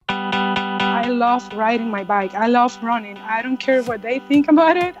love riding my bike. I love running. I don't care what they think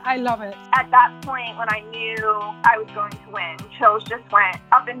about it. I love it. At that point, when I knew I was going to win, chills just went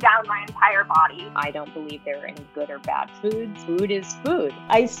up and down my entire body. I don't believe there are any good or bad foods. Food is food.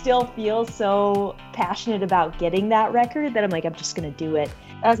 I still feel so passionate about getting that record that I'm like, I'm just going to do it.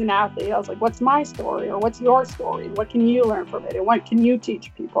 As an athlete, I was like, what's my story or what's your story? What can you learn from it? And what can you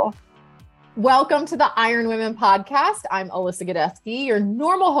teach people? Welcome to the Iron Women podcast. I'm Alyssa Godesky, your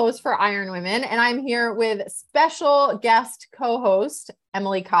normal host for Iron Women, and I'm here with special guest co-host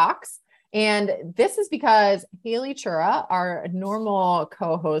Emily Cox. And this is because Haley Chura, our normal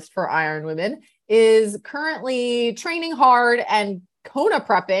co-host for Iron Women, is currently training hard and Kona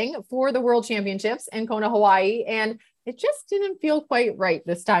prepping for the World Championships in Kona, Hawaii. And it just didn't feel quite right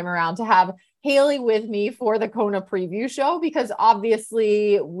this time around to have Haley with me for the Kona preview show, because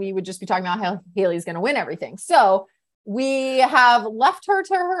obviously we would just be talking about how Haley's going to win everything. So we have left her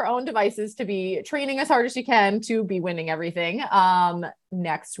to her own devices to be training as hard as she can to be winning everything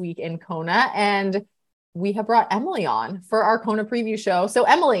next week in Kona. And we have brought Emily on for our Kona preview show. So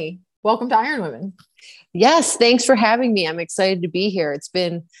Emily, welcome to Iron Women. Yes. Thanks for having me. I'm excited to be here. It's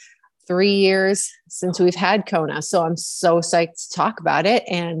been 3 years since we've had Kona. So I'm so psyched to talk about it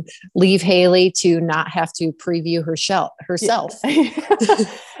and leave Haley to not have to preview herself.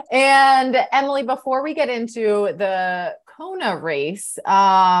 And Emily, before we get into the Kona race,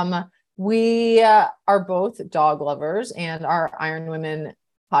 we are both dog lovers, and our Iron Women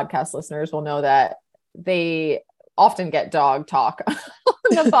podcast listeners will know that they often get dog talk on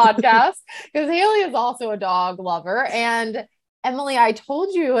the podcast because Haley is also a dog lover. And Emily, I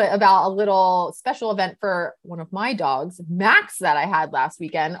told you about a little special event for one of my dogs, Max, that I had last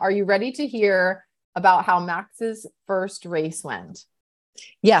weekend. Are you ready to hear about how Max's first race went?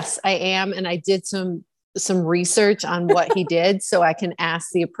 Yes, I am. And I did some research on what he did so I can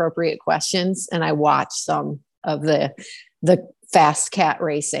ask the appropriate questions. And I watched some of the fast cat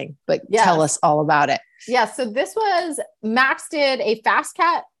racing, but Tell us all about it. Yeah. So Max did a fast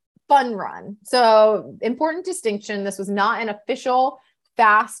cat fun run. So important distinction. This was not an official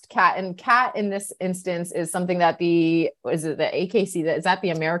fast cat, and cat in this instance is something that is it the AKC? Is that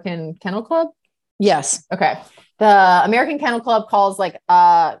the American Kennel Club? Yes. Okay. The American Kennel Club calls like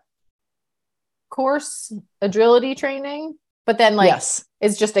course agility training, but then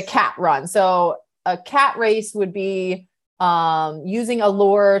it's just a cat run. So a cat race would be using a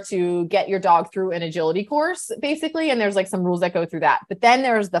lure to get your dog through an agility course, basically. And there's like some rules that go through that. But then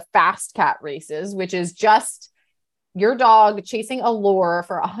there's the fast cat races, which is just your dog chasing a lure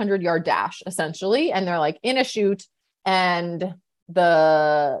for 100-yard dash, essentially. And they're like in a chute, and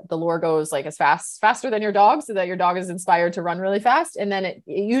the lure goes like faster than your dog, so that your dog is inspired to run really fast. And then it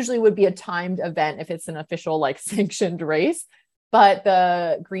usually would be a timed event if it's an official like sanctioned race. But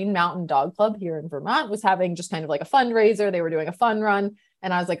the Green Mountain Dog Club here in Vermont was having just kind of like a fundraiser. They were doing a fun run.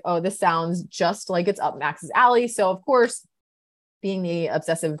 And I was like, oh, this sounds just like it's up Max's alley. So of course, being the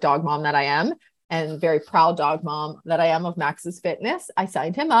obsessive dog mom that I am, and very proud dog mom that I am of Max's fitness, I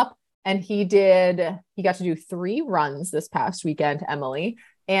signed him up, and he got to do 3 runs this past weekend, Emily.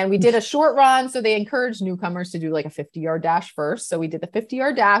 And we did a short run. So they encouraged newcomers to do like a 50-yard dash first. So we did the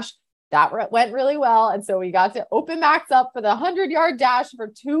 50-yard dash. That went really well. And so we got to open Max up for the 100-yard dash for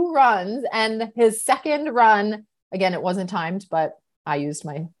 2 runs. And his second run, again, it wasn't timed, but I used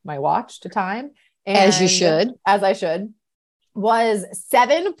my watch to time. And as I should, was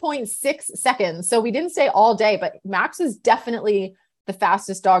 7.6 seconds. So we didn't stay all day, but Max is definitely the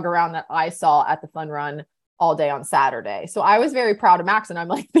fastest dog around that I saw at the fun run all day on Saturday. So I was very proud of Max. And I'm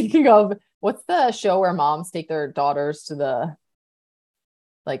like thinking of, what's the show where moms take their daughters to the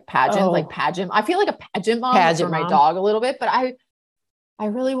pageant. I feel like a pageant mom for my dog a little bit, but I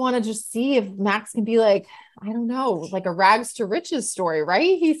really want to just see if Max can be like, I don't know, like a rags to riches story,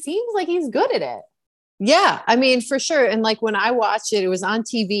 right? He seems like he's good at it. Yeah. I mean, for sure. And like when I watched it, it was on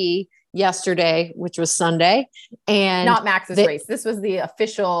TV yesterday, which was Sunday, and not Max's race. This was the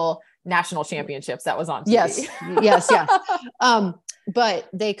official national championships that was on TV. Yes. But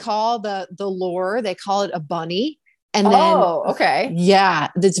they call the lure, they call it a bunny. And then, okay. Yeah,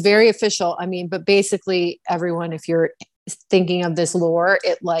 that's very official. I mean, but basically everyone, if you're thinking of this lure,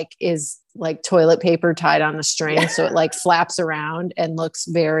 it like is like toilet paper tied on a string. So it like flaps around and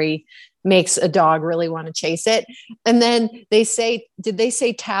makes a dog really want to chase it. And then did they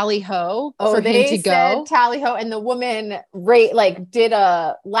say tally ho for him to go? Tally ho. And the woman did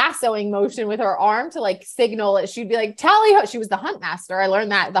a lassoing motion with her arm to like signal it. She'd be like, tally ho. She was the hunt master. I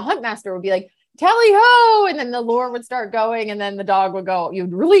learned that the hunt master would be like, tally ho. And then the lure would start going, and then the dog would go,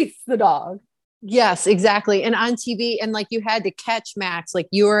 you'd release the dog. Yes, exactly. And on TV, and like you had to catch Max, like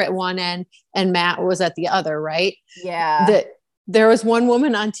you were at one end and Matt was at the other, right? Yeah. There was one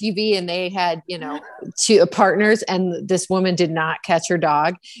woman on TV and they had, two partners, and this woman did not catch her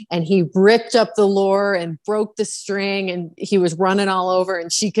dog, and he ripped up the lure and broke the string, and he was running all over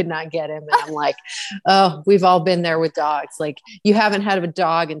and she could not get him. And I'm like, oh, we've all been there with dogs. Like you haven't had a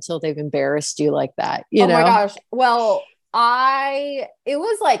dog until they've embarrassed you like that, you know? Oh my gosh. Well, Max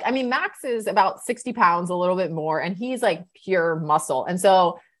is about 60 pounds, a little bit more, and he's like pure muscle. And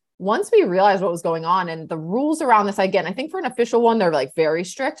so once we realized what was going on and the rules around this, again, I think for an official one, they're like very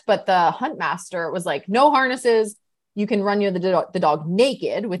strict, but the hunt master was like, no harnesses. You can run the dog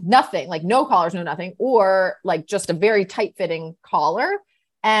naked with nothing, like no collars, no nothing, or like just a very tight fitting collar.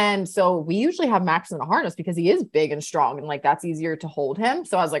 And so we usually have Max in a harness because he is big and strong, and like, that's easier to hold him.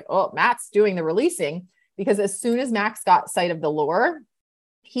 So I was like, oh, Matt's doing the releasing, because as soon as Max got sight of the lure,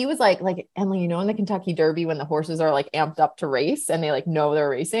 he was like, Emily, in the Kentucky Derby, when the horses are like amped up to race and they like know they're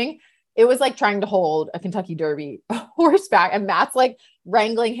racing, it was like trying to hold a Kentucky Derby horseback, and Matt's like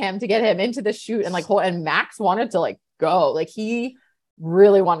wrangling him to get him into the chute and like and Max wanted to like go, like he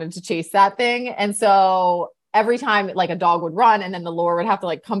really wanted to chase that thing. And so every time like a dog would run and then the lure would have to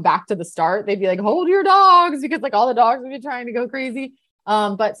like come back to the start, they'd be like, hold your dogs, because like all the dogs would be trying to go crazy.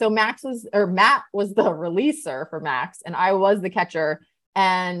 But so Matt was the releaser for Max and I was the catcher.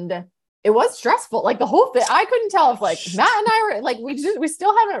 And it was stressful. Like the whole thing, I couldn't tell if like Matt and I were like, we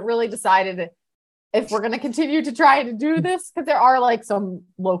still haven't really decided if we're going to continue to try to do this. Cause there are like some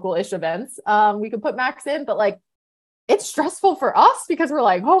local-ish events we could put Max in, but like, it's stressful for us because we're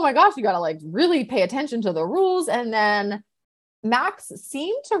like, oh my gosh, you got to like really pay attention to the rules. And then Max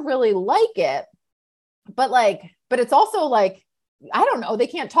seemed to really like it, but it's also like, I don't know, they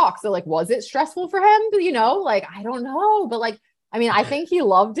can't talk. So like, was it stressful for him? Like, I don't know, but like, I think he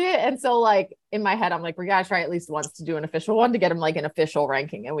loved it. And so like in my head, I'm like, we got to try at least once to do an official one to get him like an official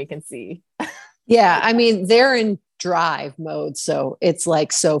ranking and we can see. Yeah. They're in drive mode. So it's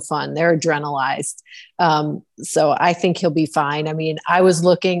like so fun. They're adrenalized. So I think he'll be fine. I was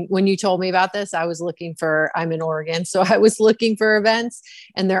looking, when you told me about this, I'm in Oregon. So I was looking for events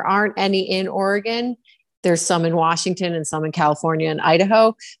and there aren't any in Oregon. There's some in Washington and some in California and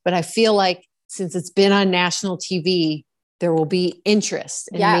Idaho. But I feel like since it's been on national TV, there will be interest,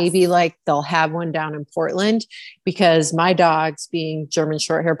 and maybe like they'll have one down in Portland, because my dogs, being German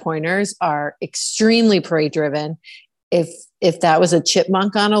short hair pointers, are extremely prey driven. If that was a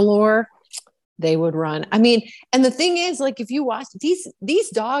chipmunk on a lure, they would run. And the thing is, like, if you watch these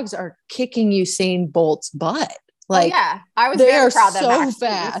dogs are kicking Usain Bolt's butt. Like, I was very proud that so Max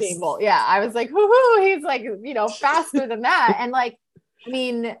fast. Usain Bolt. Yeah, I was like, hoo-hoo, he's like, faster than that. And like,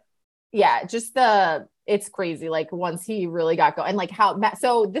 it's crazy. Like once he really got going, and like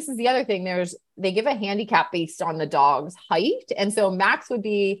so this is the other thing. They give a handicap based on the dog's height. And so Max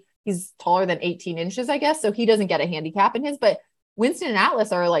he's taller than 18 inches, I guess. So he doesn't get a handicap in his, but Winston and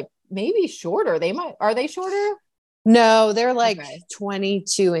Atlas are like maybe shorter. Are they shorter? No, they're like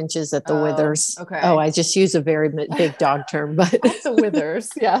 22 inches at the withers. Okay. Oh, I just use a very big dog term, but at the withers.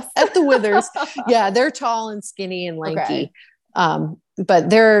 Yes. At the withers. Yeah. They're tall and skinny and lanky. Okay.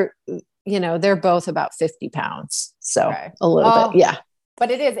 But they're both about 50 pounds. So a little bit. Yeah. But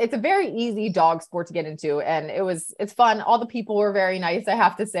it's a very easy dog sport to get into. And it's fun. All the people were very nice. I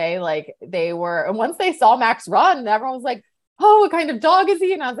have to say, like and once they saw Max run, everyone was like, oh, what kind of dog is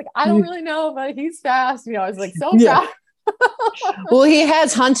he? And I was like, I don't really know, but he's fast. I was like, so fast. Well, he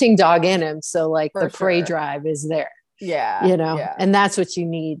has hunting dog in him. So like the prey drive is there. Yeah. And that's what you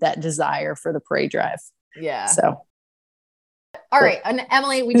need, that desire for the prey drive. Yeah. So. All right. And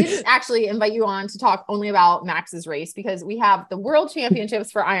Emily, we didn't actually invite you on to talk only about Max's race, because we have the World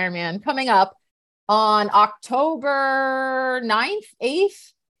Championships for Ironman coming up on October 9th,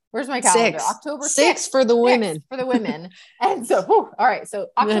 8th. Where's my calendar? October 6th for the women. And so, all right. So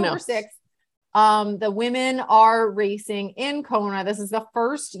October 6th, the women are racing in Kona. This is the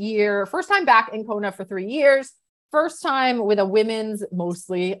first time back in Kona for 3 years. First time with a women's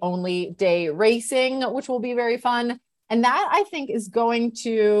mostly only day racing, which will be very fun. And that, I think, is going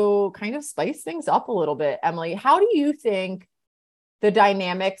to kind of spice things up a little bit. Emily, how do you think the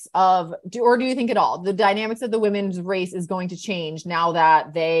dynamics do you think at all the dynamics of the women's race is going to change now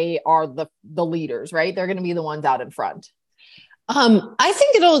that they are the leaders, right? They're going to be the ones out in front. I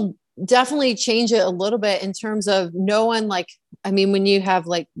think it'll definitely change it a little bit in terms of no one, when you have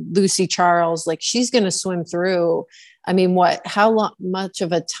like Lucy Charles, like she's going to swim through. Much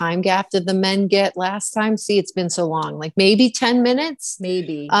of a time gap did the men get last time? See, it's been so long, like maybe 10 minutes.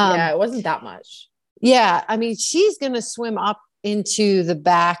 Maybe. It wasn't that much. Yeah. She's going to swim up into the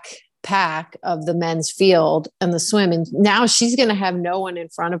back pack of the men's field and the swim. And now she's going to have no one in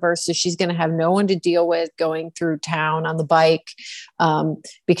front of her. So she's going to have no one to deal with going through town on the bike.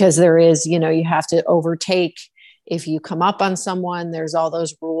 Because there is, you have to overtake. If you come up on someone, there's all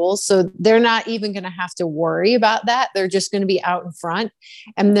those rules. So they're not even going to have to worry about that. They're just going to be out in front,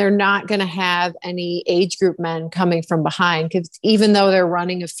 and they're not going to have any age group men coming from behind. Because even though they're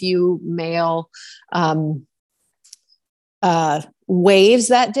running a few male, waves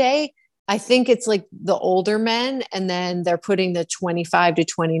that day, I think it's like the older men, and then they're putting the 25 to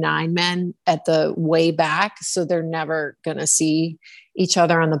 29 men at the way back. So they're never going to see each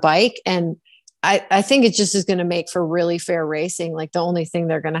other on the bike. And I think it just is going to make for really fair racing. Like the only thing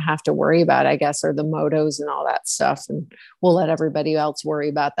they're going to have to worry about, I guess, are the motos and all that stuff. And we'll let everybody else worry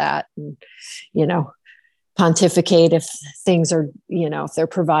about that. And, pontificate if things are, if they're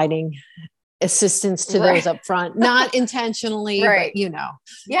providing assistance to those up front, not intentionally, but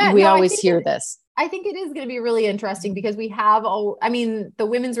we always hear this. I think it is going to be really interesting because we have, the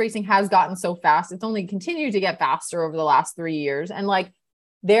women's racing has gotten so fast. It's only continued to get faster over the last 3 years. And like,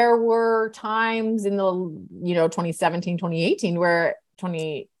 there were times in the, 2017, 2018, where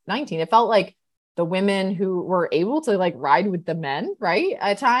 2019, it felt like the women who were able to like ride with the men, right,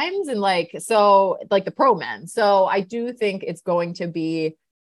 at times. And so the pro men. So I do think it's going to be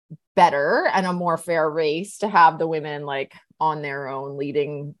better and a more fair race to have the women like on their own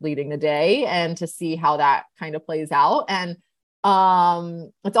leading the day, and to see how that kind of plays out. And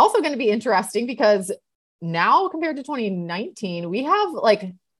it's also going to be interesting because now compared to 2019, we have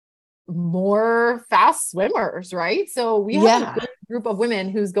like more fast swimmers, right? So we have a good group of women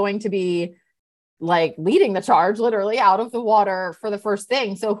who's going to be like leading the charge literally out of the water for the first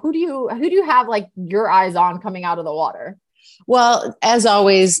thing. So who do you have like your eyes on coming out of the water? Well, as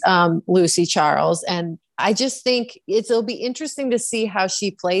always, Lucy Charles. And I just think it'll be interesting to see how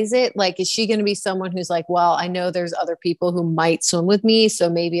she plays it. Like, is she going to be someone who's like, well, I know there's other people who might swim with me, so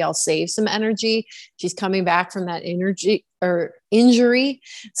maybe I'll save some energy. She's coming back from that injury.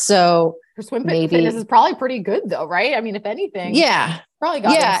 So her swim fitness is probably pretty good though, right? I mean, if anything, probably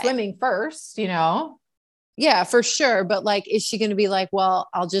got her swimming first, Yeah, for sure. But like, is she going to be like, well,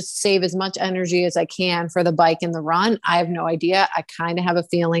 I'll just save as much energy as I can for the bike and the run? I have no idea. I kind of have a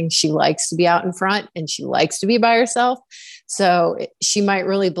feeling she likes to be out in front and she likes to be by herself. So she might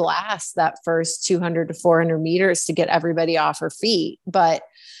really blast that first 200 to 400 meters to get everybody off her feet. But,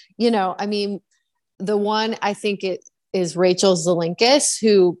 the one I think it is Rachel Zelinkas,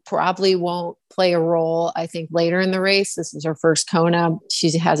 who probably won't play a role, I think, later in the race. This is her first Kona.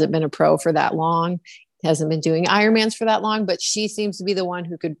 She hasn't been a pro for that long. Hasn't been doing Ironmans for that long, but she seems to be the one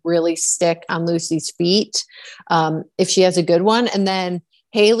who could really stick on Lucy's feet if she has a good one. And then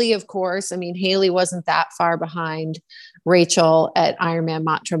Haley, of course, Haley wasn't that far behind Rachel at Ironman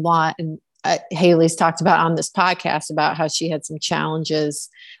Mont Tremblant. And Haley's talked about on this podcast about how she had some challenges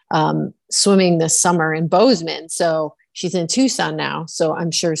swimming this summer in Bozeman. So she's in Tucson now. So I'm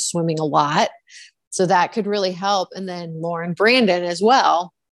sure swimming a lot. So that could really help. And then Lauren Brandon as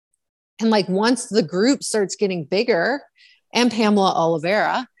well. And like, once the group starts getting bigger, and Pamela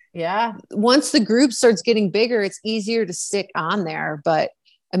Oliveira, once the group starts getting bigger, it's easier to stick on there. But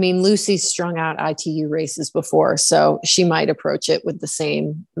Lucy's strung out ITU races before, so she might approach it with the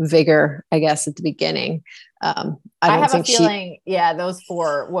same vigor, I guess, at the beginning. I have a feeling, those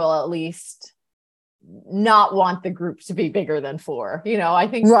four will at least not want the group to be bigger than four. I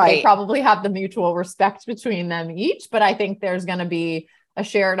think they probably have the mutual respect between them each, but I think there's going to be a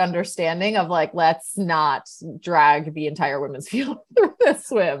shared understanding of like, let's not drag the entire women's field through this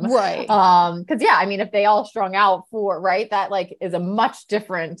swim. Right. Cause if they all strung out that like is a much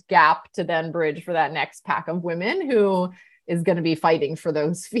different gap to then bridge for that next pack of women who is going to be fighting for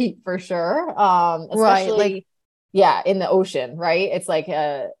those feet for sure. Especially in the ocean, right? It's like,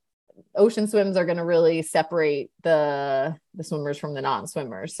 ocean swims are going to really separate the swimmers from the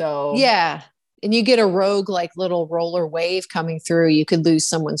non-swimmers. So and you get a rogue, like little roller wave coming through, you could lose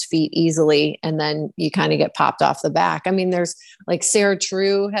someone's feet easily. And then you kind of get popped off the back. There's like Sarah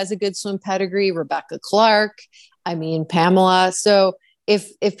True has a good swim pedigree, Rebecca Clark, Pamela. So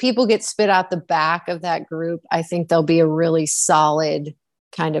if people get spit out the back of that group, I think there'll be a really solid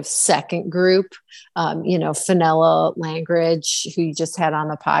kind of second group. Fenella Langridge, who you just had on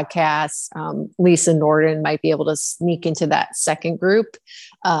the podcast, Lisa Norden might be able to sneak into that second group.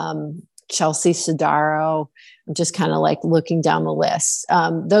 Chelsea Sodaro. I'm just kind of like looking down the list.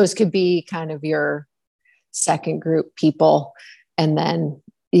 Those could be kind of your second group people. And then,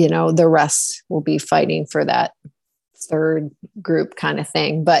 the rest will be fighting for that third group kind of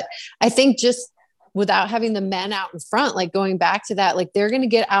thing. But I think just without having the men out in front, like going back to that, like they're going to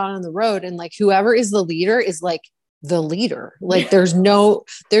get out on the road and like whoever is the leader is like the leader. Like there's no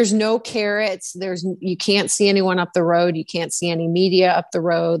carrots. You can't see anyone up the road. You can't see any media up the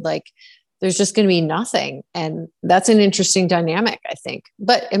road. Like there's just going to be nothing. And that's an interesting dynamic, I think,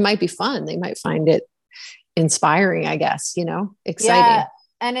 but it might be fun. They might find it inspiring, I guess, exciting. Yeah,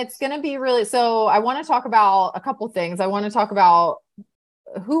 and it's going to be really, so I want to talk about a couple things. I want to talk about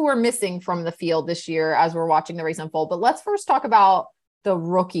who we're missing from the field this year as we're watching the race unfold. But let's first talk about the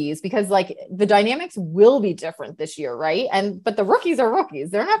rookies, because like the dynamics will be different this year, right? But the rookies are rookies.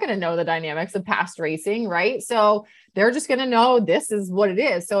 They're not going to know the dynamics of past racing, right? So they're just going to know this is what it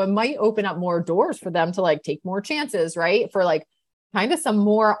is. So it might open up more doors for them to like take more chances, right? For like kind of some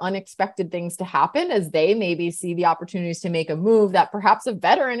more unexpected things to happen as they maybe see the opportunities to make a move that perhaps a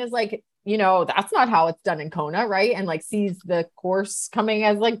veteran is like, that's not how it's done in Kona, right? And like sees the course coming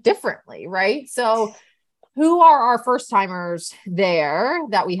as like differently, right? So who are our first timers there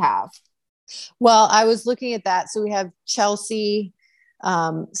that we have? Well, I was looking at that. So we have Chelsea,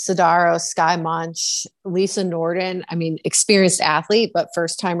 Sodaro, Sky Munch, Lisa Norden. I mean, experienced athlete, but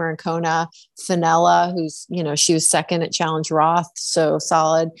first timer in Kona. Fenella, who's, she was second at Challenge Roth. So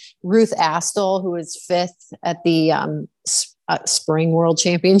solid. Ruth Astle, who was fifth at the, Spring World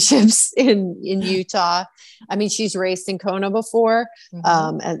Championships in Utah. I mean, she's raced in Kona before,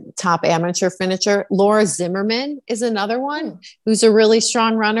 and top amateur finisher. Laura Zimmerman is another one who's a really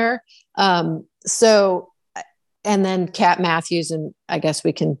strong runner. And then Kat Matthews, and I guess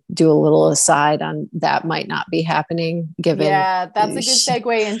we can do a little aside on that might not be happening given. Yeah, that's a good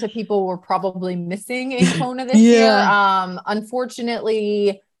segue into people we're probably missing in Kona this year.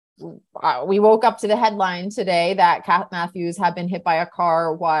 Unfortunately, we woke up to the headline today that Kat Matthews had been hit by a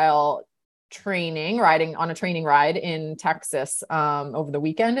car while riding on a training ride in Texas over the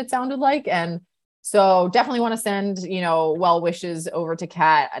weekend, it sounded like. And so definitely want to send, well wishes over to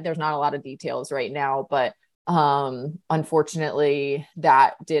Kat. There's not a lot of details right now, but unfortunately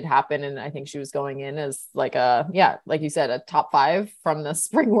that did happen. And I think she was going in as like like you said, a top 5 from the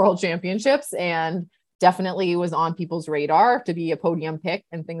Spring World Championships, and definitely was on people's radar to be a podium pick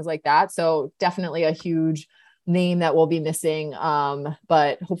and things like that. So definitely a huge name that we'll be missing.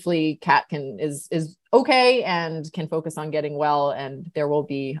 But hopefully Kat is okay and can focus on getting well. And there will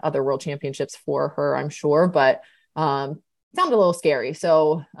be other world championships for her, I'm sure, but sounded a little scary.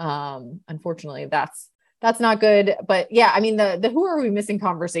 So unfortunately that's not good. But yeah, I mean, the who are we missing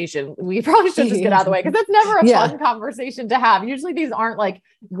conversation, we probably should just get out of the way, because that's never a fun conversation to have. Usually these aren't like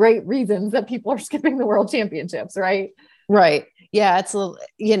great reasons that people are skipping the world championships, right? Right. Yeah. It's,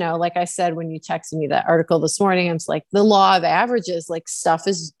 like I said, when you texted me that article this morning, I'm like, the law of averages, like stuff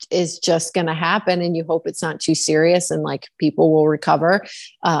is just going to happen, and you hope it's not too serious and like people will recover.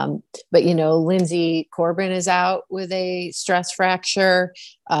 But Lindsay Corbin is out with a stress fracture.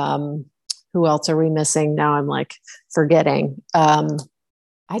 Who else are we missing? Now I'm like forgetting. I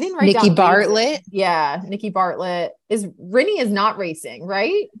didn't write Nikki down Bartlett. Yeah. Nikki Bartlett Rinny is not racing,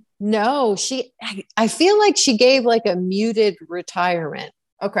 right? No, I feel like she gave like a muted retirement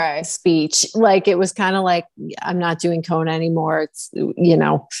speech. Like it was kind of like, I'm not doing Kona anymore. It's,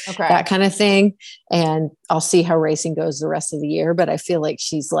 that kind of thing. And I'll see how racing goes the rest of the year. But I feel like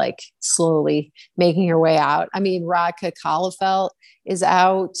she's like slowly making her way out. I mean, Radka Kalafelt is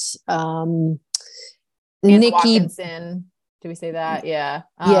out. Nikki Watkinson. Do we say that? Yeah.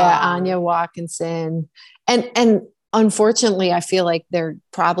 Anya Watkinson. And unfortunately, I feel like there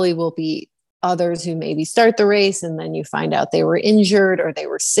probably will be others who maybe start the race and then you find out they were injured or they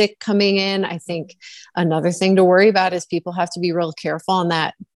were sick coming in. I think another thing to worry about is people have to be real careful on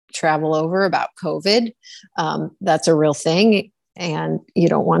that travel over about COVID. That's a real thing. And you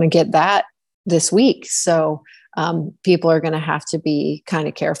don't want to get that this week. So people are going to have to be kind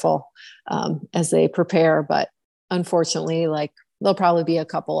of careful as they prepare. But unfortunately, like there'll probably be a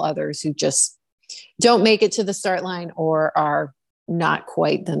couple others who just don't make it to the start line or are not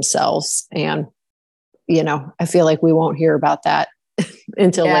quite themselves. And, I feel like we won't hear about that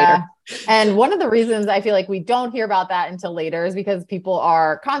until later. And one of the reasons I feel like we don't hear about that until later is because people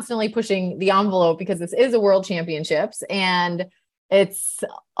are constantly pushing the envelope, because this is a world championships and it's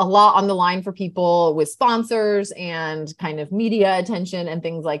a lot on the line for people with sponsors and kind of media attention and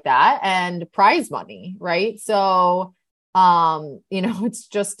things like that, and prize money. Right. So,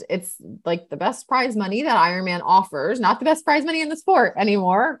 it's like the best prize money that Ironman offers, not the best prize money in the sport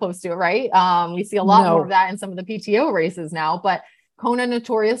anymore, close to it. Right. We see a lot more of that in some of the PTO races now, but Kona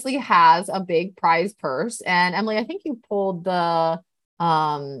notoriously has a big prize purse. And Emily, I think you pulled the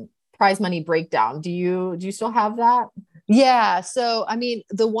prize money breakdown. Do you still have that? Yeah. So, I mean,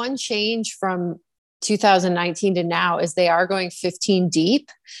 the one change from 2019 to now is they are going 15 deep,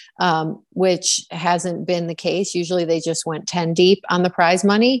 which hasn't been the case. Usually they just went 10 deep on the prize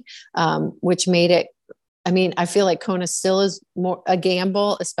money, which made it, I mean, I feel like Kona still is more a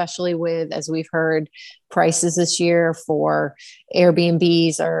gamble, especially with, as we've heard, prices this year for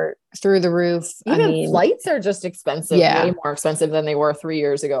Airbnbs are through the roof. Even I mean, flights are just expensive, way more expensive than they were 3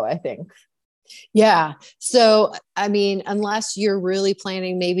 years ago, I think. Yeah. So, I mean, unless you're really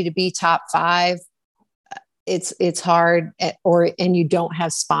planning maybe to be top 5, it's hard, and you don't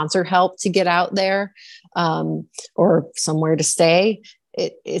have sponsor help to get out there, or somewhere to stay.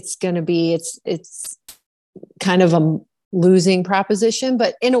 It's going to be, it's kind of a losing proposition,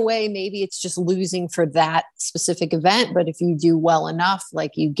 but in a way, maybe it's just losing for that specific event. But if you do well enough,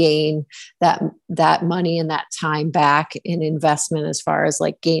 like you gain that money and that time back in investment, as far as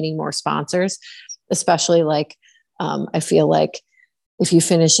like gaining more sponsors, especially like, I feel like if you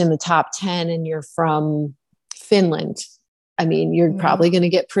finish in the top 10 and you're from Finland, I mean, you're probably going to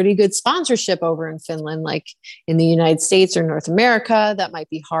get pretty good sponsorship over in Finland. Like in the United States or North America, that might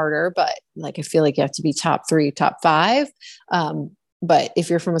be harder, but like, I feel like you have to be top 3, top 5. But if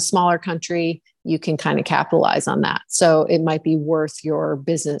you're from a smaller country, you can kind of capitalize on that. So it might be worth your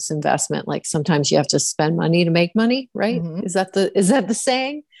business investment. Like sometimes you have to spend money to make money, right? Mm-hmm. Is that the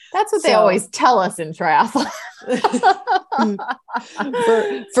saying? That's what they always tell us in triathlon.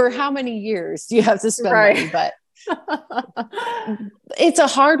 for how many years do you have to spend money? But it's a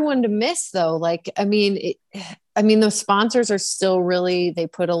hard one to miss though. Like, I mean, the sponsors are still really, they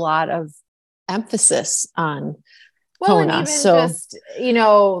put a lot of emphasis on Kona. And even just,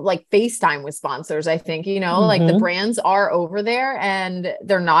 like FaceTime with sponsors, I think, like the brands are over there and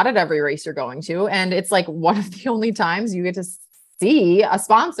they're not at every race you're going to. And it's like one of the only times you get to see a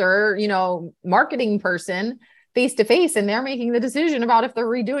sponsor, marketing person face to face, and they're making the decision about if they're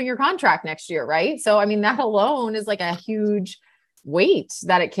redoing your contract next year. Right. So, I mean, that alone is like a huge weight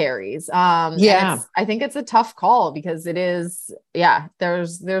that it carries. I think it's a tough call because it is,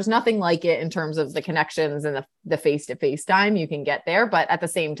 there's nothing like it in terms of the connections and the face-to-face time you can get there. But at the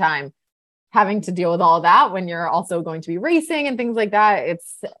same time, having to deal with all that when you're also going to be racing and things like that,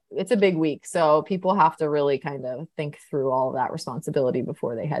 it's a big week. So people have to really kind of think through all of that responsibility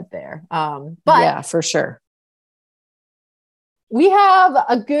before they head there. But yeah, for sure. We have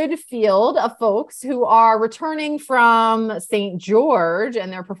a good field of folks who are returning from St. George and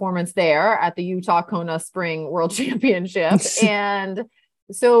their performance there at the Utah Kona Spring World Championship. And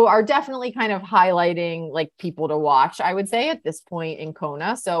so are definitely kind of highlighting like people to watch, I would say, at this point in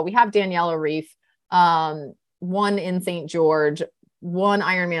Kona. So we have Daniela Ryf, won in St. George, won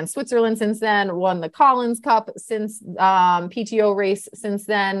Ironman Switzerland since then, won the Collins Cup since PTO race since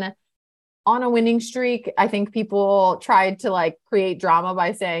then. On a winning streak. I think people tried to like create drama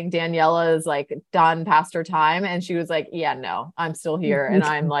by saying Daniela is like done past her time. And she was like, yeah, no, I'm still here. And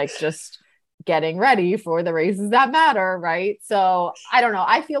I'm like, just getting ready for the races that matter. Right. So I don't know.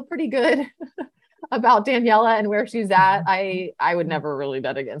 I feel pretty good about Daniela and where she's at. I would never really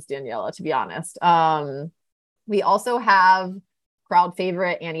bet against Daniela, to be honest. We also have crowd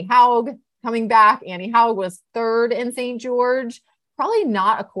favorite Annie Haug coming back. Annie Haug was 3rd in St. George. Probably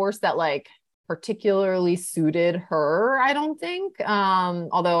not a course that like particularly suited her, I don't think.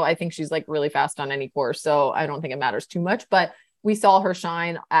 Although I think she's like really fast on any course, so I don't think it matters too much. But we saw her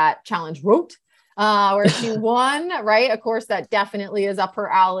shine at Challenge Roth, where she won, right? A course that definitely is up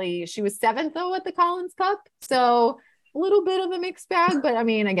her alley. She was 7th though at the Collins Cup. So a little bit of a mixed bag, but I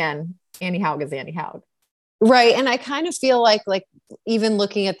mean, again, Annie Haug is Annie Haug. Right. And I kind of feel like even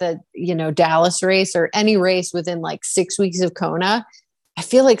looking at the, Dallas race or any race within like 6 weeks of Kona, I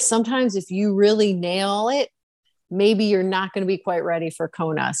feel like sometimes if you really nail it, maybe you're not going to be quite ready for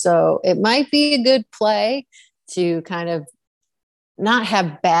Kona. So it might be a good play to kind of not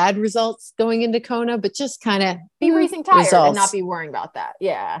have bad results going into Kona, but just kind of be racing tired and not be worrying about that.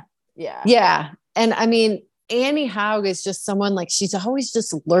 Yeah. Yeah. Yeah. And I mean, Annie Haug is just someone like she's always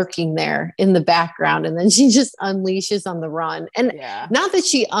just lurking there in the background, and then she just unleashes on the run. And not that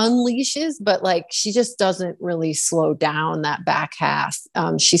she unleashes, but like she just doesn't really slow down that back half.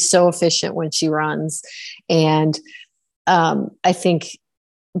 She's so efficient when she runs. And I think,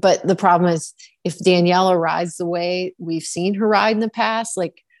 but the problem is if Daniela rides the way we've seen her ride in the past,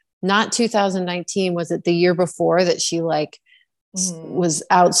 like not 2019, was it the year before that she like was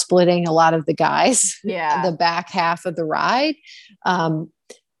out splitting a lot of the guys, the back half of the ride.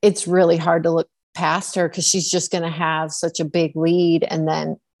 It's really hard to look past her because she's just going to have such a big lead, and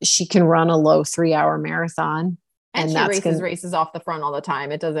then she can run a low 3-hour marathon. And she races off the front all the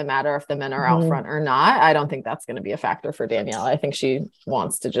time. It doesn't matter if the men are out front or not. I don't think that's going to be a factor for Danielle. I think she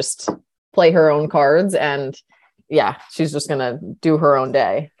wants to just play her own cards. And yeah, she's just going to do her own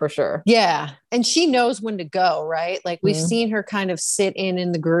day for sure. Yeah. And she knows when to go, right? Like we've seen her kind of sit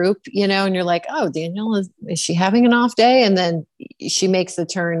in the group, you know, and you're like, oh, Danielle, is she having an off day? And then she makes the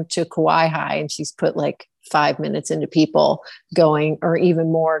turn to Kauai High and she's put like 5 minutes into people going, or even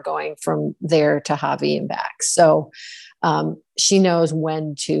more going from there to Javi and back. So she knows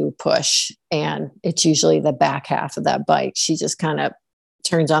when to push, and it's usually the back half of that bike. She just kind of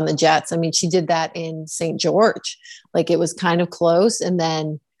turns on the jets. I mean, she did that in St. George. Like it was kind of close, and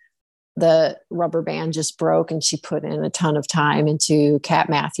then the rubber band just broke and she put in a ton of time into Kat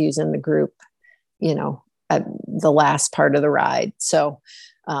Matthews in the group, you know, at the last part of the ride. So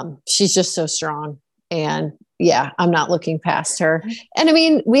she's just so strong. And yeah, I'm not looking past her. And I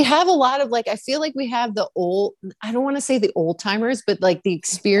mean, we have a lot of like, I feel like we have the old, I don't want to say the old timers, but like the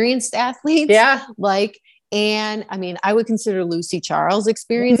experienced athletes. Yeah. Like, and I mean, I would consider Lucy Charles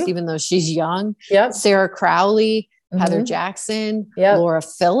experienced, even though she's young. Yep. Sarah Crowley, Heather Jackson, Laura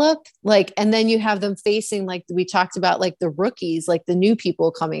Phillip, like, and then you have them facing, like we talked about, like the rookies, like the new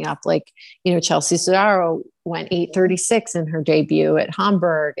people coming up, like, you know, Chelsea Sodaro went 8:36 in her debut at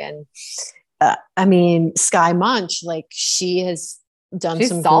Hamburg. And I mean, Sky Munch, like she has done she's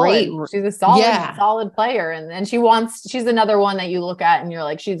some solid. great. She's a solid player. And she's another one that you look at and you're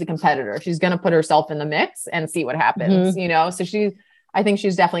like, she's a competitor. She's going to put herself in the mix and see what happens, you know? So I think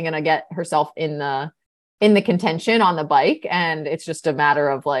she's definitely going to get herself in the contention on the bike. And it's just a matter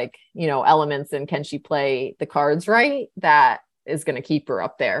of like, you know, elements and can she play the cards right? That is going to keep her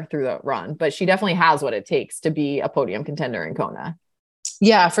up there through the run, but she definitely has what it takes to be a podium contender in Kona.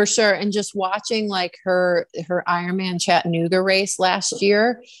 Yeah, for sure. And just watching like her Ironman Chattanooga race last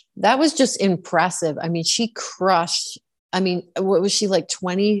year, that was just impressive. I mean, she crushed. I mean, what was she like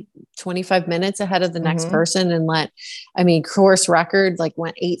 25 minutes ahead of the next person, and course record, like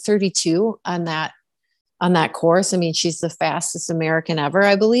went 8:32 on that course. I mean, she's the fastest American ever,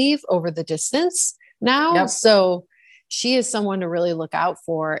 I believe, over the distance now. Yep. So she is someone to really look out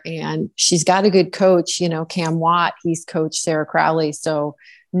for. And she's got a good coach, you know, Cam Watt, he's coached Sarah Crowley, so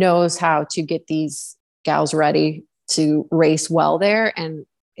knows how to get these gals ready to race well there. And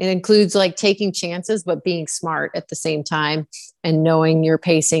it includes like taking chances, but being smart at the same time and knowing your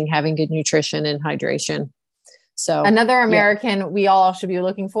pacing, having good nutrition and hydration. So another American we all should be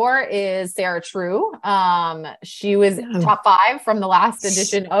looking for is Sarah True. She was top 5 from the last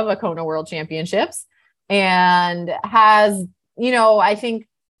edition of a Kona World Championships. And has, you know, I think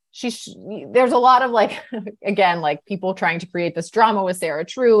there's a lot of like, again, like people trying to create this drama with Sarah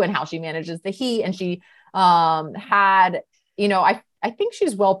True and how she manages the heat. And she had, you know, I think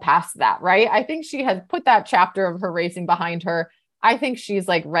she's well past that, right? I think she has put that chapter of her racing behind her. I think she's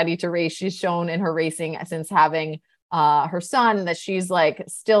like ready to race. She's shown in her racing since having her son that she's like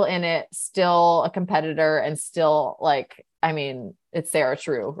still in it, still a competitor, and still like, I mean, it's Sarah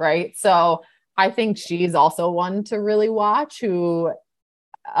True, right? So I think she's also one to really watch, who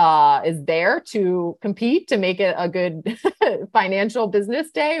is there to compete, to make it a good financial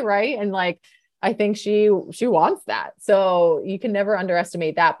business day. Right. And like, I think she wants that. So you can never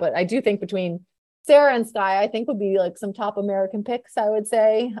underestimate that. But I do think between Sarah and Sky, I think would be like some top American picks, I would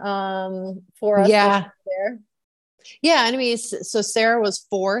say, for us. Yeah. There. Yeah. And I mean, so Sarah was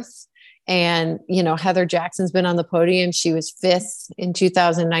 4th. And, you know, Heather Jackson's been on the podium. She was 5th in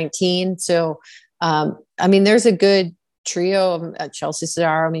 2019. So, I mean, there's a good trio of Chelsea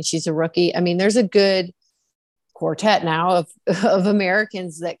Sodaro. I mean, she's a rookie. I mean, there's a good quartet now of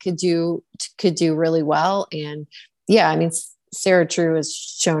Americans that could do really well. And yeah, I mean, Sarah True has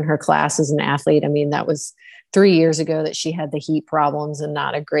shown her class as an athlete. I mean, that was 3 years ago that she had the heat problems and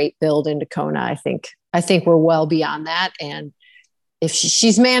not a great build into Kona. I think we're well beyond that. And if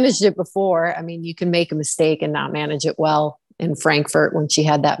she's managed it before, I mean, you can make a mistake and not manage it well in Frankfurt when she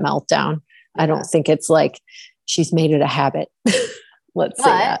had that meltdown. I don't think it's like she's made it a habit. Let's say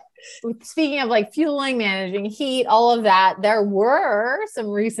that. Speaking of like fueling, managing heat, all of that, there were some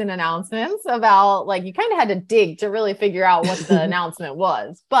recent announcements about like, you kind of had to dig to really figure out what the announcement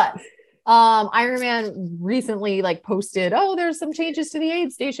was. But Ironman recently like posted, oh, there's some changes to the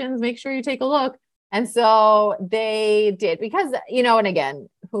aid stations. Make sure you take a look. And so they did, because, you know, and again,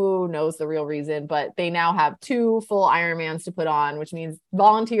 who knows the real reason, but they now have 2 full Ironmans to put on, which means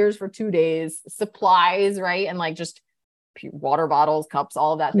volunteers for 2 days, supplies, right? And like just water bottles, cups,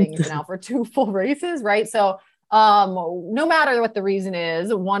 all of that things now for 2 full races, right? So no matter what the reason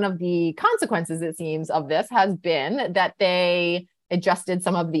is, one of the consequences, it seems, of this has been that they adjusted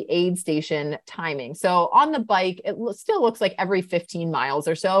some of the aid station timing. So on the bike, it still looks like every 15 miles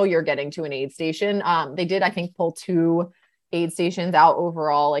or so, you're getting to an aid station. They did, I think, pull 2 aid stations out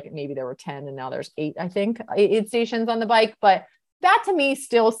overall. Like maybe there were 10 and now there's 8, I think, aid stations on the bike, but that to me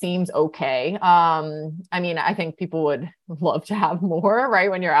still seems okay. I mean, I think people would love to have more, right?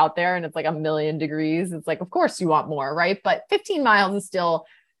 When you're out there and it's like 1,000,000 degrees, it's like, of course you want more, right? But 15 miles is still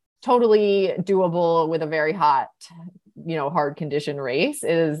totally doable with a very hot, hard condition race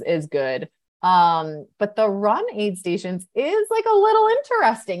is good. But the run aid stations is like a little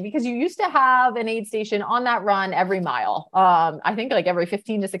interesting because you used to have an aid station on that run every mile. I think like every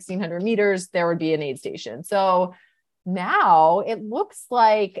 15 to 1,600 meters, there would be an aid station. So now it looks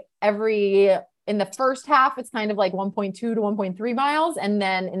like in the first half, it's kind of like 1.2 to 1.3 miles. And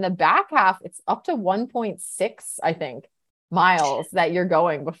then in the back half, it's up to 1.6, I think, miles that you're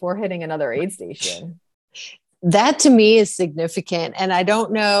going before hitting another aid station. That to me is significant. And I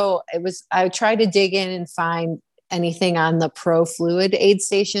don't know, I tried to dig in and find anything on the pro fluid aid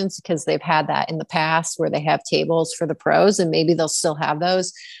stations because they've had that in the past where they have tables for the pros and maybe they'll still have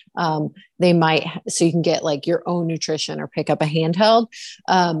those. They might, so you can get like your own nutrition or pick up a handheld.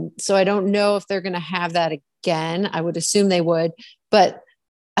 So I don't know if they're going to have that again. I would assume they would, but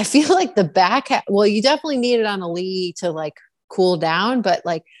I feel like the back, well, you definitely need it on a Lee to like cool down, but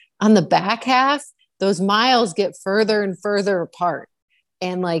like on the back half, those miles get further and further apart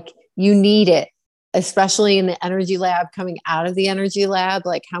and like you need it, especially in the energy lab coming out of the energy lab.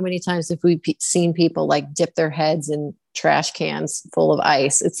 Like how many times have we seen people like dip their heads in trash cans full of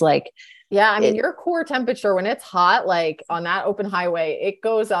ice? It's like, yeah, I mean, your core temperature when it's hot, like on that open highway, it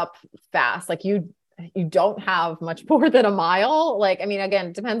goes up fast. Like you don't have much more than a mile. Like, I mean, again,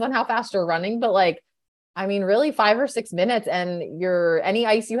 it depends on how fast you're running, but like, I mean, really 5 or 6 minutes and any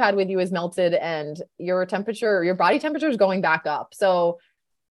ice you had with you is melted and your body temperature is going back up. So,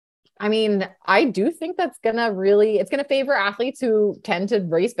 I mean, I do think it's going to favor athletes who tend to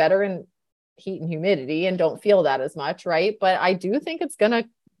race better in heat and humidity and don't feel that as much. Right. But I do think it's going to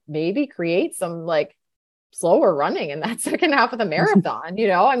maybe create some like slower running in that second half of the marathon.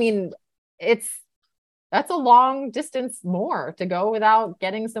 I mean, that's a long distance more to go without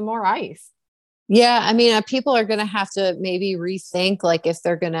getting some more ice. Yeah. I mean, people are going to have to maybe rethink, like if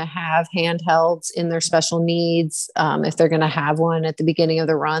they're going to have handhelds in their special needs, if they're going to have one at the beginning of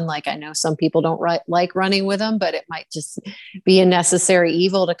the run. Like I know some people don't like running with them, but it might just be a necessary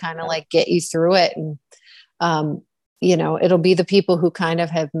evil to kind of like get you through it. And, it'll be the people who kind of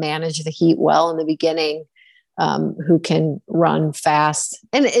have managed the heat well in the beginning, who can run fast.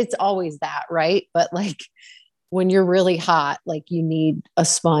 And it's always that, right? But like, when you're really hot, like you need a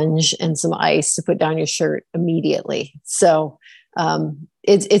sponge and some ice to put down your shirt immediately. So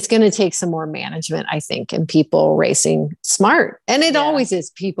it's going to take some more management, I think, and people racing smart. And it always is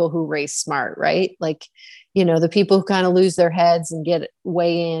people who race smart, right? Like, the people who kind of lose their heads and get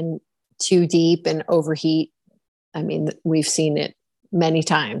way in too deep and overheat. I mean, we've seen it many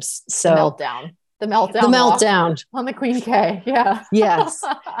times. So the meltdown on the Queen K. Yeah. Yes.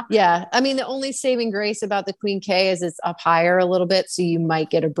 Yeah. I mean, the only saving grace about the Queen K is it's up higher a little bit. So you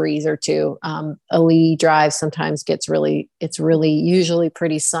might get a breeze or two. A Lee drive sometimes it's usually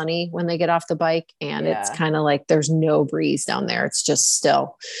pretty sunny when they get off the bike. And it's kind of like, there's no breeze down there. It's just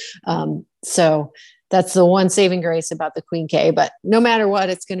still. So that's the one saving grace about the Queen K, but no matter what,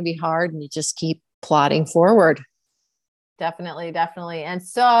 it's going to be hard and you just keep plodding forward. Definitely. And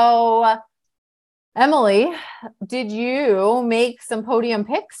so, Emily, did you make some podium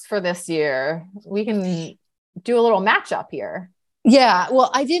picks for this year? We can do a little matchup here. Yeah. Well,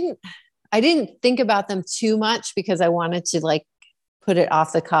 I didn't think about them too much because I wanted to like put it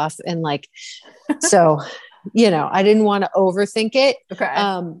off the cuff and like, so, I didn't want to overthink it.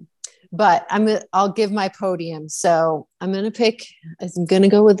 Okay. But I'll give my podium. So I'm going to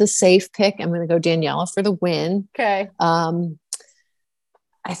go with the safe pick. I'm going to go Daniela for the win. Okay.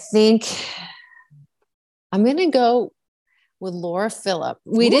 I think I'm going to go with Laura Philipp.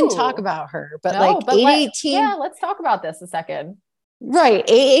 We didn't talk about her, but 818. Yeah, let's talk about this a second. Right.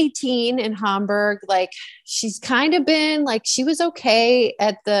 818 in Hamburg. Like she's kind of been like, she was okay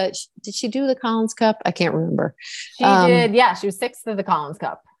at did she do the Collins Cup? I can't remember. She did. Yeah. She was 6th at the Collins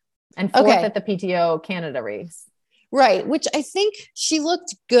Cup and 4th at the PTO Canada race. Right. Which I think she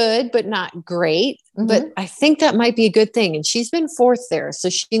looked good, but not great. Mm-hmm. But I think that might be a good thing. And she's been 4th there. So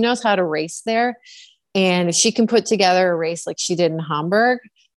she knows how to race there. And if she can put together a race like she did in Hamburg,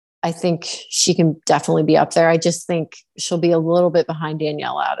 I think she can definitely be up there. I just think she'll be a little bit behind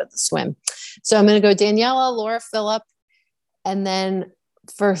Daniela out of the swim. So I'm going to go Daniela, Laura Philipp. And then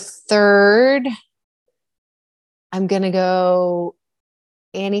for 3rd, I'm going to go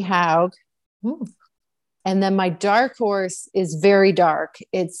Annie Haug. Ooh. And then my dark horse is very dark.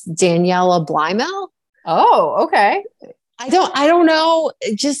 It's Daniela Blymel. Oh, okay. I don't know.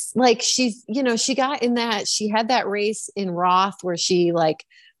 Just like she's, she got in that, she had that race in Roth where she like,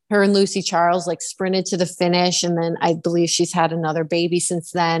 her and Lucy Charles like sprinted to the finish. And then I believe she's had another baby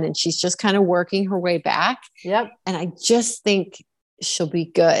since then. And she's just kind of working her way back. Yep. And I just think she'll be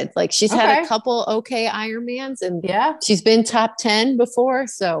good. Like she's had a couple okay Ironmans and she's been top 10 before.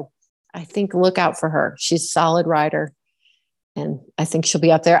 So I think look out for her. She's a solid rider. And I think she'll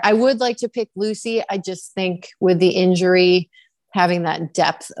be up there. I would like to pick Lucy. I just think with the injury, having that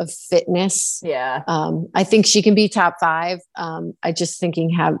depth of fitness. Yeah. I think she can be top 5. I just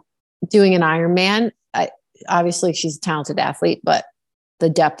thinking doing an Ironman. Obviously she's a talented athlete, but the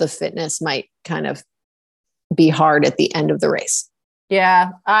depth of fitness might kind of be hard at the end of the race.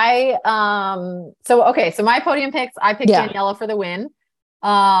 Yeah. So my podium picks, I picked Daniela for the win.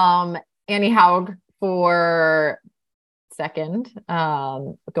 Annie Haug for second,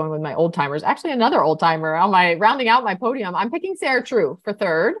 going with my old timers, actually another old timer on my rounding out my podium. I'm picking Sarah True for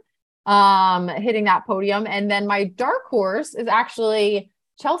third, hitting that podium. And then my dark horse is actually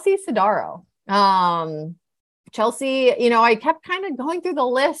Chelsea Sodaro. Chelsea, I kept kind of going through the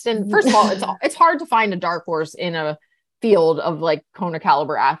list, and first of all, it's hard to find a dark horse in a field of like Kona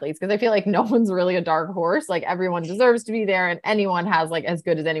caliber athletes, because I feel like no one's really a dark horse. Like everyone deserves to be there, and anyone has like as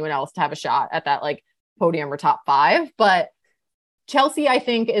good as anyone else to have a shot at that like podium or top 5. But Chelsea, I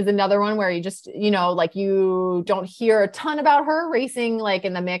think, is another one where you just, like you don't hear a ton about her racing like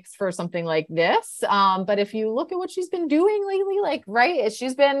in the mix for something like this. But if you look at what she's been doing lately, like, right,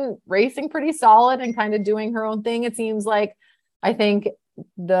 she's been racing pretty solid and kind of doing her own thing. It seems like, I think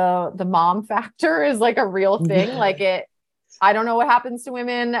the mom factor is like a real thing. Like I don't know what happens to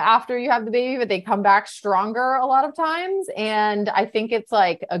women after you have the baby, but they come back stronger a lot of times. And I think it's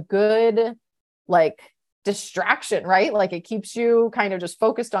like a good, like, distraction, right? Like it keeps you kind of just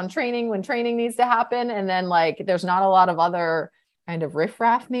focused on training when training needs to happen. And then like, there's not a lot of other kind of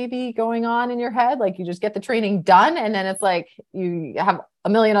riffraff maybe going on in your head. Like you just get the training done. And then it's like, you have a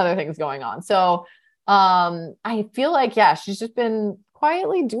million other things going on. So I feel like, she's just been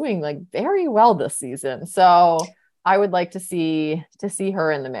quietly doing like very well this season. So I would like to see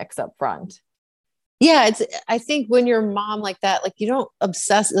her in the mix up front. Yeah, I think when you're a mom like that, like you don't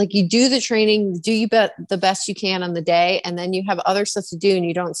obsess, like you do the training, the best you can on the day, and then you have other stuff to do, and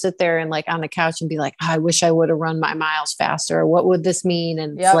you don't sit there and like on the couch and be like, I wish I would have run my miles faster. Or what would this mean?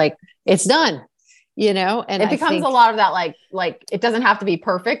 And it's like, it's done, and it becomes a lot of that, like it doesn't have to be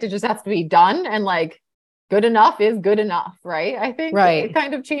perfect. It just has to be done. And like good enough is good enough. Right. I think it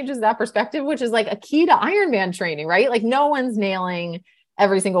kind of changes that perspective, which is like a key to Ironman training, right? Like no one's nailing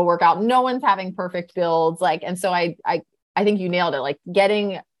every single workout. No one's having perfect builds. Like, and so I think you nailed it. Like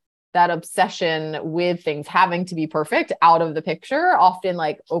getting that obsession with things having to be perfect out of the picture often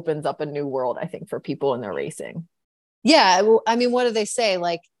like opens up a new world, I think, for people in their racing. Yeah. Well, I mean, what do they say?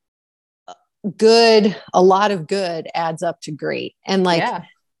 Like a lot of good adds up to great. And like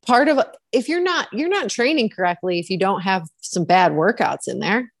part of, if you're not training correctly, if you don't have some bad workouts in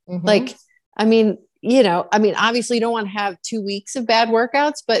there, like, I mean, obviously you don't want to have 2 weeks of bad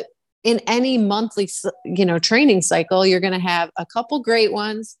workouts, but in any monthly, training cycle, you're going to have a couple great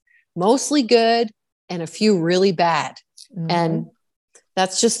ones, mostly good, and a few really bad. And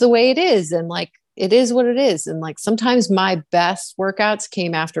that's just the way it is. And like, it is what it is. And like, sometimes my best workouts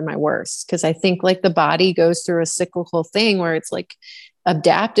came after my worst, because I think like the body goes through a cyclical thing where it's like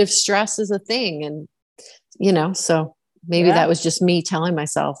adaptive stress is a thing. And, so maybe that was just me telling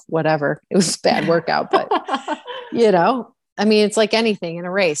myself, whatever, it was a bad workout, but I mean, it's like anything in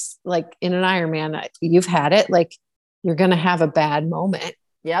a race, like in an Ironman, you've had it, like you're going to have a bad moment.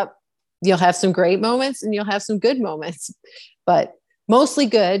 Yep. You'll have some great moments and you'll have some good moments, but mostly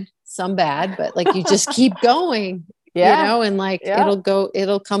good, some bad, but like, you just keep going, and like,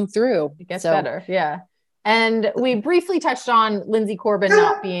 it'll come through. It gets better. Yeah. And we briefly touched on Lindsay Corbin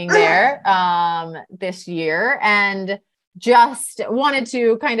not being there this year, and just wanted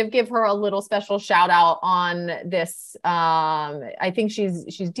to kind of give her a little special shout out on this. I think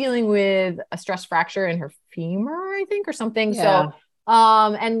she's dealing with a stress fracture in her femur, I think, or something. Yeah. So,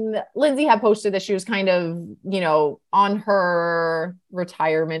 and Lindsay had posted that she was kind of, on her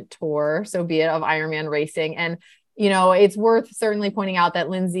retirement tour, so be it, of Ironman racing. And it's worth certainly pointing out that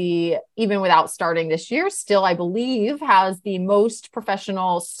Lindsay, even without starting this year, still, I believe, has the most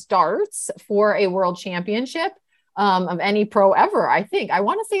professional starts for a world championship of any pro ever. I think I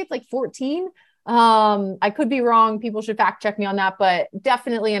want to say it's like 14. I could be wrong. People should fact check me on that, but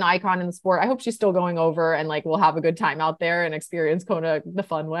definitely an icon in the sport. I hope she's still going over and like, we'll have a good time out there and experience Kona the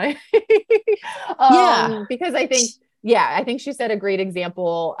fun way. Because I think Yeah, I think she set a great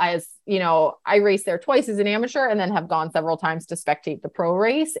example. As you know, I raced there twice as an amateur and then have gone several times to spectate the pro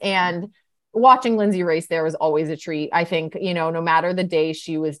race, and watching Lindsay race there was always a treat. I think, you know, no matter the day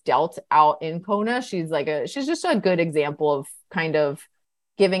she was dealt out in Kona, she's just a good example of kind of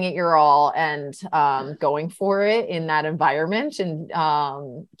giving it your all and going for it in that environment. And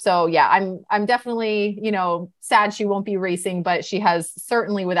so, yeah, I'm definitely, you know, sad she won't be racing, but she has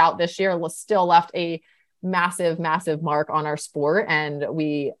certainly without this year still left a massive mark on our sport, and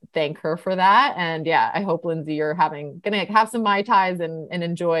we thank her for that. And yeah, I hope, Lindsay, you're gonna have some Mai Tais and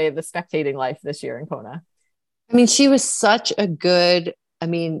enjoy the spectating life this year in Kona. I mean, she was such a good,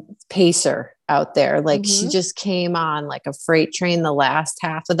 pacer out there. Like she just came on like a freight train the last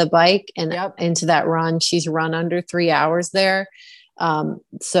half of the bike and into that run. She's run under 3 hours there.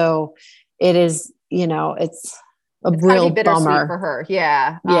 So it is, you know, it's real bummer for her.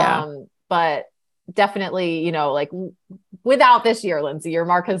 Yeah. But definitely, you know, like without this year, Lindsay, your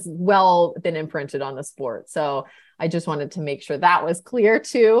mark has well been imprinted on the sport. So I just wanted to make sure that was clear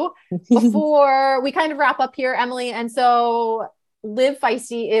too, before we kind of wrap up here, Emily. And so Live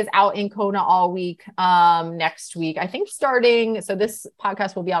Feisty is out in Kona all week. Next week, I think so this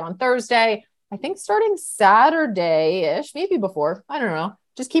podcast will be out on Thursday. I think starting Saturday-ish, maybe before, I don't know.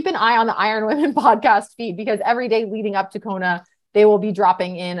 Just keep an eye on the Iron Women podcast feed, because every day leading up to Kona, they will be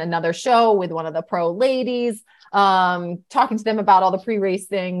dropping in another show with one of the pro ladies, talking to them about all the pre-race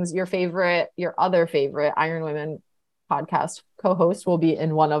things. Your other favorite Iron Women podcast co-host will be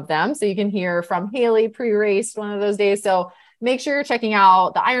in one of them. So you can hear from Haley pre-race one of those days. So make sure you're checking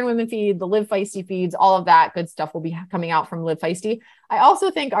out the Iron Women feed, the Live Feisty feeds, all of that good stuff will be coming out from Live Feisty. I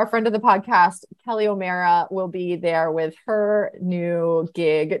also think our friend of the podcast, Kelly O'Mara, will be there with her new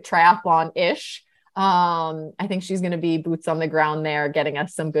gig, Triathlon-ish. I think she's going to be boots on the ground there, getting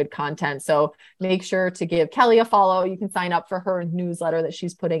us some good content. So make sure to give Kelly a follow. You can sign up for her newsletter that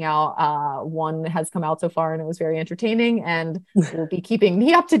she's putting out. One has come out so far and it was very entertaining, and will be keeping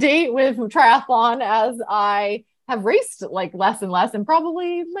me up to date with triathlon as I have raced like less and less, and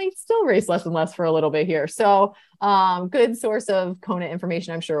probably might still race less and less for a little bit here. So good source of Kona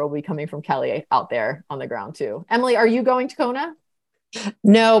information, I'm sure, will be coming from Kelly out there on the ground too. Emily, are you going to Kona?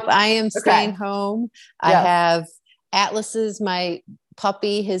 Nope, I am staying home. I have my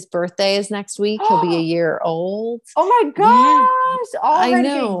puppy. His birthday is next week. He'll be a year old. Oh my gosh. Yeah, already I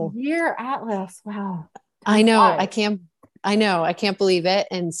know. A year, Atlas. Wow. I know. I can't believe it.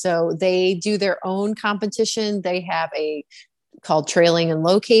 And so they do their own competition. They have called trailing and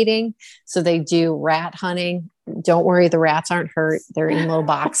locating. So they do rat hunting. Don't worry, the rats aren't hurt. They're in little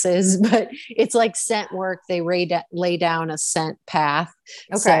boxes, but it's like scent work. They lay down a scent path.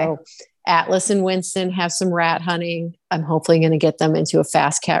 Okay. So Atlas and Winston have some rat hunting. I'm hopefully going to get them into a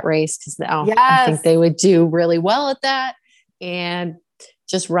fast cat race, because I think they would do really well at that. And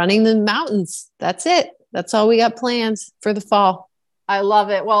just running the mountains. That's it. That's all we got planned for the fall. I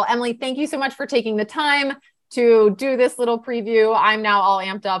love it. Well, Emily, thank you so much for taking the time to do this little preview. I'm now all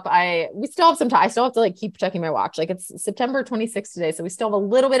amped up. We still have some time. I still have to keep checking my watch. It's September 26th today. So we still have a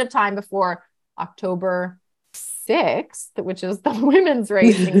little bit of time before October 6th, which is the women's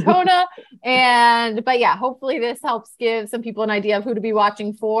race in Kona. But yeah, hopefully this helps give some people an idea of who to be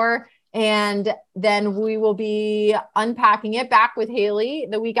watching for. And then we will be unpacking it back with Haley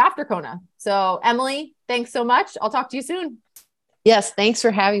the week after Kona. So Emily, thanks so much. I'll talk to you soon. Yes. Thanks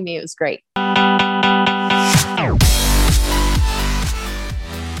for having me. It was great.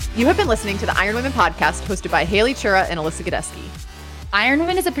 You have been listening to the Iron Women podcast, hosted by Haley Chura and Alyssa Godesky. Iron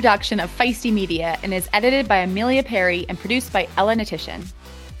Women is a production of Feisty Media and is edited by Amelia Perry and produced by Ella Natishan.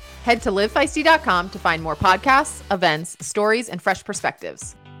 Head to livefeisty.com to find more podcasts, events, stories, and fresh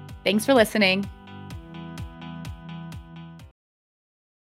perspectives. Thanks for listening.